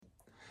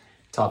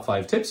Top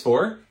 5 tips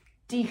for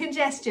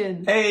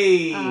decongestion.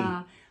 Hey!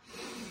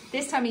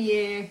 This time of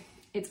year,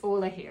 it's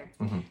all I hear.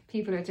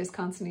 People are just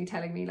constantly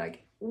telling me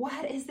like,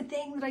 what is the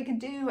thing that I can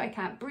do? I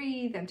can't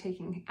breathe. I'm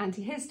taking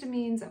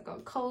antihistamines. I've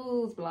got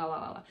colds, blah, blah,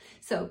 blah.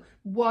 So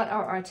what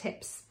are our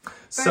tips?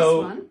 First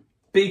one.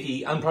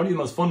 Biggie, and probably the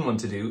most fun one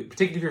to do,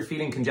 particularly if you're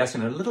feeling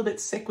congestion and a little bit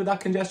sick with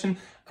that congestion,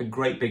 a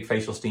great big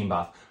facial steam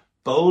bath.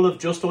 Bowl of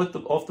just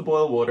off the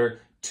boil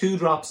water, 2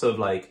 drops of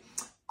like,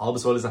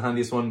 albus oil is the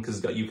handiest one because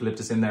it's got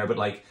eucalyptus in there, but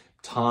like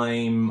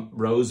thyme,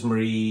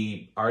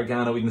 rosemary,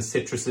 oregano, even the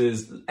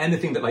citruses,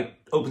 anything that like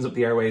opens up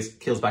the airways,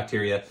 kills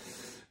bacteria,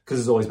 because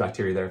there's always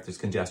bacteria there if there's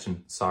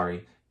congestion,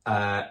 sorry.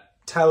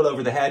 Towel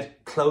over the head,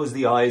 close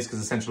the eyes because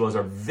essential oils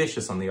are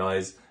vicious on the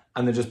eyes,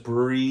 and then just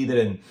breathe it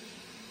in.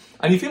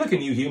 And you feel like a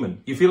new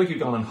human. You feel like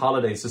you've gone on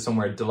holidays to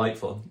somewhere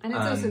delightful. And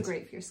it's also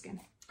great for your skin.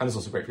 And it's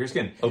also great for your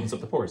skin. Opens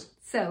up the pores.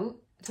 So,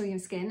 talking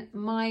of skin,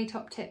 my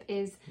top tip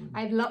is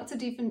I have lots of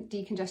different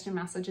decongestion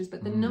massages,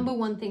 but the number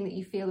one thing that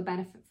you feel the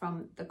benefit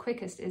from the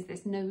quickest is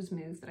this nose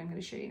move that I'm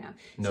going to show you now.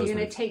 So you're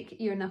going to take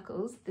your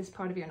knuckles, this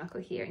part of your knuckle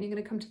here, and you're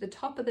going to come to the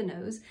top of the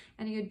nose,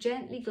 and you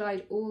gently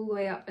glide all the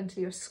way up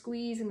until you're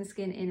squeezing the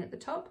skin in at the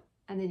top.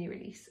 And then you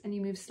release and you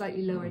move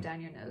slightly lower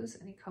down your nose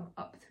and you come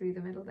up through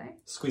the middle there.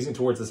 Squeezing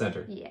towards the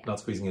centre? Yeah. Not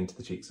squeezing into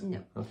the cheeks?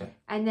 No. Okay.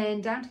 And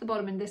then down to the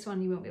bottom, and this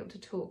one you won't be able to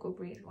talk or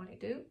breathe while you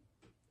do.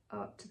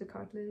 Up to the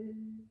cartilage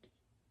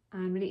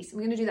and release. I'm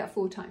going to do that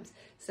 4 times.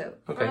 So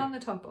from the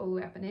top all the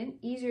way up and in.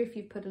 Easier if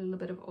you put a little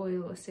bit of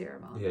oil or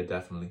serum on. Yeah,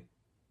 definitely.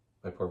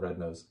 My poor red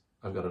nose.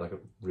 I've got it like a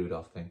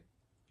Rudolph thing.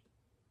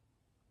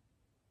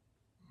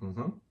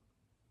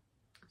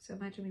 So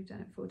imagine we've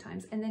done it 4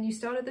 times. And then you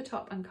start at the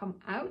top and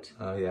come out.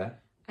 Oh, yeah.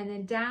 And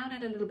then down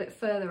and a little bit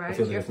further out.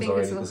 Your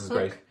fingers will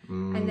hook.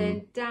 And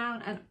then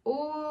down and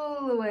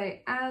all the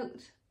way out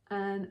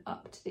and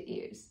up to the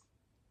ears.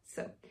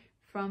 So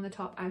from the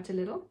top out a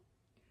little.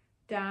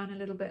 Down a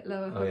little bit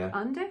lower, hook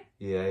under.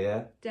 Yeah,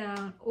 yeah.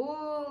 Down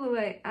all the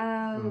way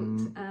out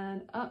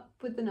and up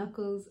with the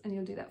knuckles. And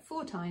you'll do that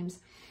 4 times.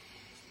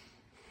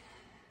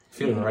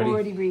 Feeling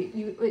already.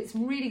 It's a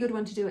really good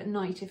one to do at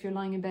night if you're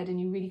lying in bed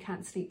and you really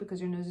can't sleep because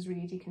your nose is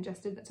really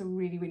decongested. That's a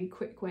really, really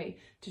quick way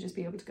to just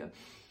be able to go,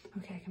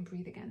 okay, I can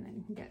breathe again, then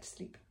you can get to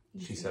sleep.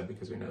 She said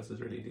because your nose is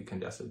really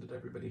decongested. Did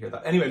everybody hear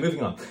that? Anyway,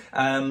 moving on.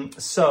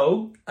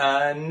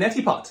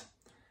 Neti pot.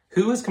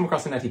 Who has come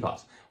across a neti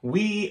pot?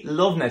 We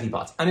love neti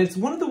pots, and it's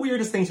one of the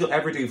weirdest things you'll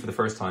ever do for the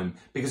first time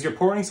because you're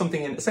pouring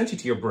something in essentially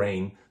to your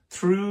brain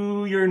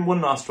through your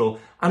one nostril,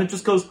 and it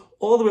just goes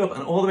all the way up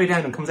and all the way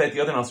down and comes out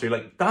the other nostril.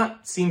 Like,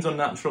 that seems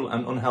unnatural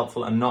and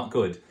unhelpful and not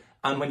good.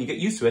 And when you get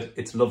used to it,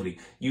 it's lovely.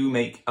 You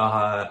make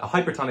a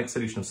hypertonic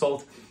solution of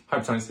salt.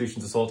 Hypertonic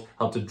solutions of salt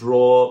help to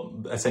draw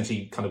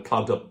essentially kind of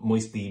clogged up,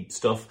 moisty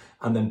stuff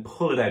and then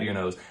pull it out of your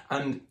nose.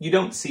 And you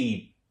don't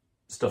see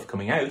stuff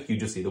coming out, you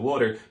just see the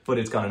water, but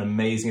it's got an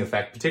amazing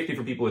effect, particularly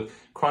for people with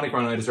chronic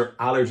rhinitis or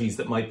allergies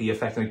that might be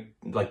affecting,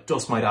 like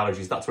dust mite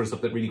allergies, that sort of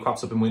stuff that really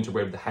crops up in winter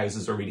where the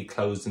houses are really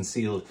closed and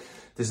sealed.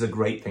 This is a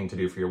great thing to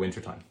do for your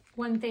winter time.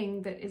 One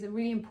thing that is a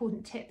really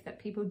important tip that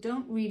people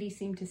don't really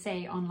seem to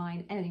say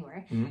online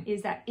anywhere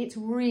is that it's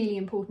really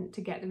important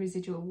to get the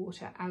residual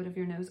water out of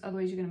your nose.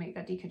 Otherwise, you're going to make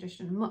that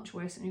decongestion much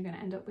worse and you're going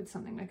to end up with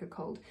something like a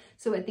cold.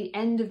 So at the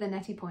end of the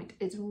neti point,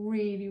 it's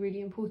really,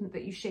 really important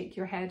that you shake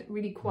your head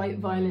really quite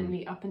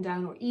violently up and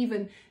down, or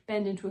even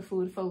bend into a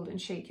forward fold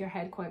and shake your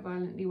head quite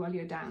violently while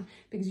you're down,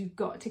 because you've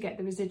got to get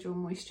the residual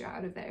moisture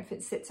out of there. If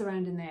it sits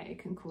around in there, it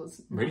can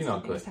cause really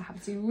not things good to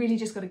happen. So you really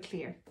just got to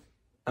clear.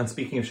 And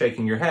speaking of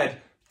shaking your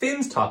head,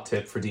 Finn's top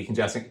tip for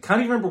decongesting. Can't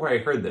even remember where I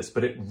heard this,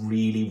 but it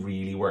really,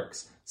 really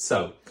works.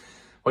 So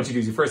what you do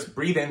is you first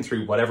breathe in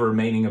through whatever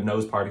remaining of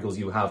nose particles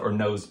you have, or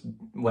nose,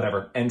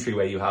 whatever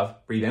entryway you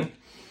have. Breathe in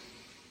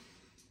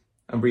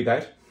and breathe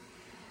out.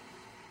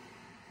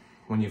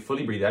 When you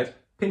fully breathe out,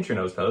 pinch your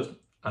nose closed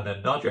and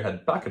then nod your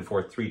head back and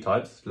forth 3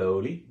 times,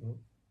 slowly,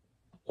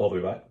 all the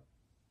way back.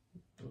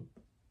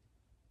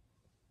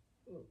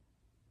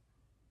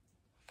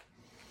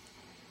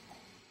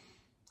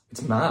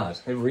 It's mad.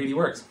 It really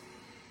works.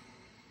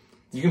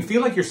 You can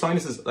feel like your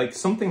sinuses, like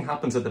something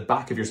happens at the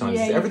back of your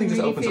sinuses. Yeah, everything just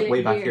really opens up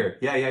way back here.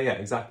 Yeah,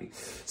 exactly.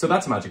 So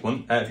that's a magic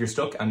one. If you're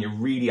stuck and you're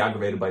really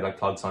aggravated by like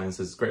clogged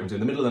sinuses, it's a great one to do.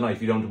 In the middle of the night,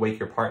 if you don't wake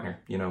your partner,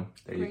 you know,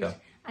 there you go.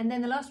 And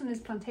then the last one is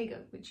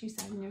Plantago, which you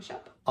sell in your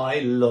shop. I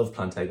love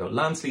Plantago.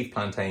 Landsleaf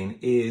plantain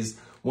is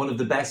one of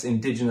the best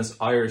indigenous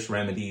Irish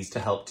remedies to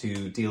help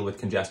to deal with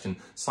congestion,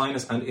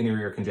 sinus and inner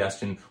ear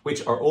congestion,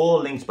 which are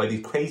all linked by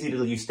these crazy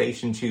little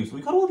eustachian tubes.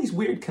 We've got all these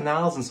weird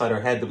canals inside our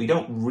head that we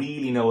don't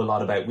really know a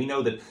lot about. We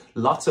know that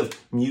lots of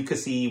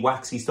mucousy,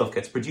 waxy stuff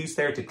gets produced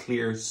there to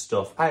clear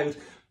stuff out,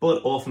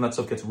 but often that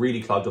stuff gets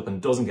really clogged up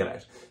and doesn't get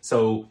out.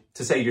 So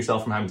to save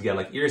yourself from having to get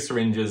like ear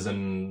syringes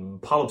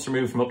and polyps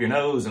removed from up your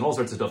nose and all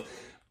sorts of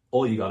stuff,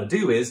 all you got to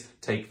do is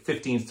take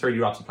 15 to 30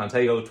 drops of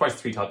Plantago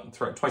twice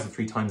to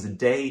 3 times a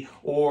day,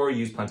 or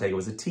use Plantago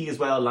as a tea as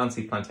well.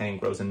 Landsleaf plantain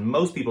grows in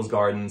most people's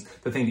gardens.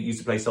 The thing that you used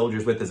to play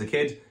soldiers with as a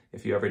kid,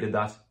 if you ever did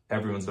that,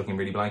 everyone's looking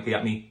really blankly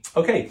at me.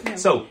 Okay,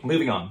 So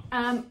moving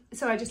on.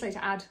 So I'd just like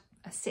to add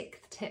a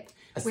sixth tip,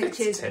 A which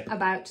sixth is tip?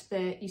 about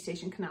the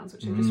eustachian canals,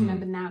 which I've just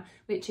remembered now,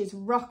 which is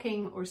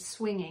rocking or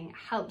swinging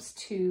helps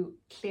to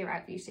clear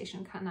out the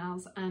eustachian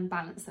canals and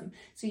balance them.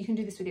 So you can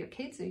do this with your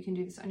kids, or you can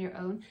do this on your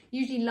own.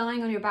 Usually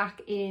lying on your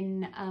back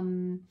in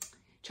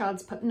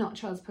not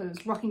child's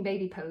pose, rocking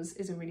baby pose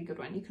is a really good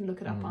one. You can look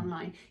it up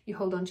online. You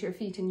hold onto your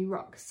feet and you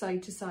rock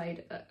side to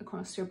side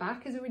across your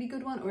back is a really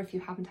good one. Or if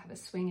you happen to have a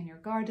swing in your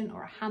garden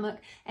or a hammock,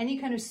 any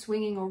kind of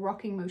swinging or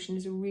rocking motion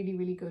is a really,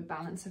 really good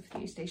balance of the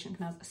eustachian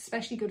canals,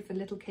 especially good for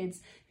little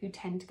kids who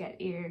tend to get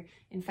ear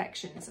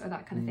infections or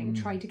that kind of thing.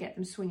 Try to get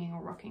them swinging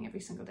or rocking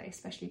every single day,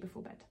 especially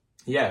before bed.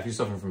 Yeah, if you're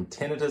suffering from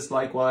tinnitus,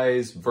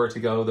 likewise,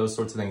 vertigo, those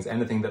sorts of things,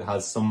 anything that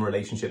has some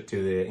relationship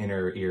to the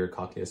inner ear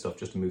cochlea stuff,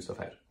 just to move stuff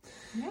out.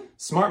 Yeah.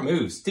 Smart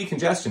moves,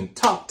 decongestion,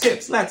 top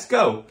tips, let's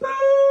go.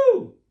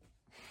 Woo!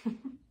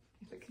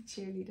 Like a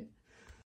cheerleader.